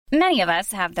Many of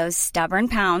us have those stubborn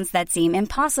pounds that seem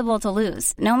impossible to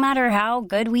lose, no matter how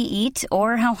good we eat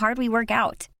or how hard we work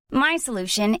out. My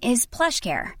solution is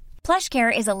PlushCare.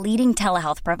 PlushCare is a leading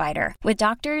telehealth provider with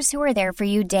doctors who are there for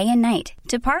you day and night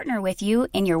to partner with you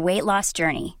in your weight loss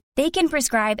journey. They can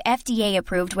prescribe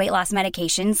FDA-approved weight loss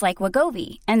medications like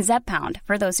Wegovy and Zepbound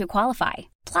for those who qualify.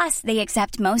 Plus, they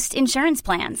accept most insurance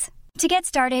plans. To get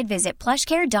started, visit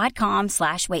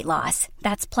plushcare.com/weightloss.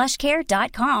 That's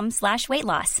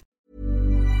plushcare.com/weightloss.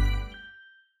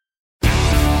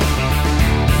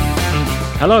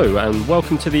 Hello and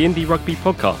welcome to the Indy Rugby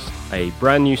podcast, a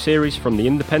brand new series from The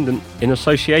Independent in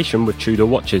association with Tudor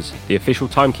Watches, the official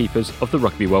timekeepers of the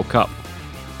Rugby World Cup.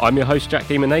 I'm your host Jack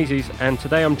DeMonazes, and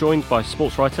today I'm joined by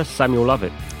sports writer Samuel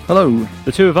Lovett. Hello.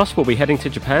 The two of us will be heading to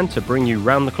Japan to bring you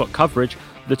round-the-clock coverage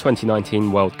of the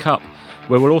 2019 World Cup,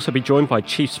 where we'll also be joined by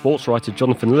chief sports writer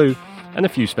Jonathan Liu and a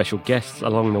few special guests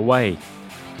along the way.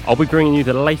 I'll be bringing you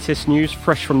the latest news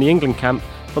fresh from the England camp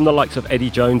from the likes of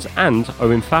Eddie Jones and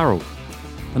Owen Farrell.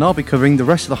 And I'll be covering the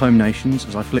rest of the home nations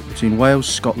as I flick between Wales,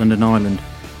 Scotland and Ireland.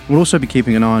 We'll also be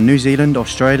keeping an eye on New Zealand,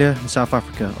 Australia and South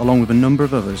Africa, along with a number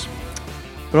of others.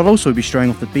 But I'll also be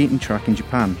straying off the beaten track in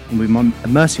Japan and be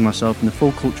immersing myself in the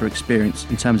full cultural experience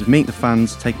in terms of meeting the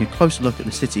fans, taking a closer look at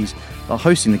the cities that are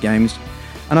hosting the games,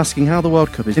 and asking how the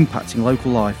World Cup is impacting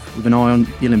local life with an eye on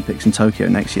the Olympics in Tokyo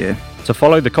next year. To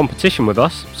follow the competition with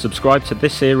us, subscribe to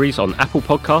this series on Apple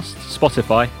Podcasts,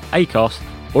 Spotify, Acast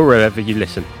or wherever you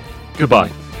listen. Goodbye.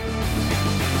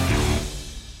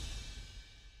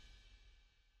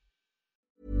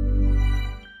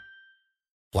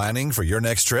 Planning for your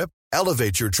next trip?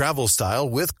 Elevate your travel style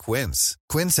with Quince.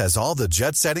 Quince has all the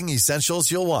jet-setting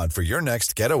essentials you'll want for your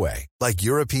next getaway, like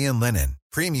European linen,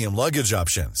 premium luggage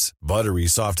options, buttery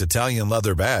soft Italian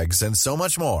leather bags, and so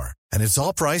much more. And it's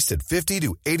all priced at 50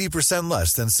 to 80%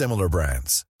 less than similar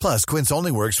brands. Plus, Quince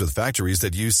only works with factories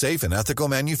that use safe and ethical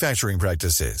manufacturing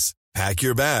practices. Pack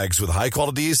your bags with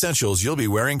high-quality essentials you'll be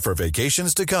wearing for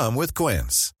vacations to come with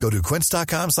Quince. Go to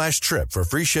quince.com/trip for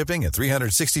free shipping and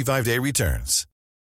 365-day returns.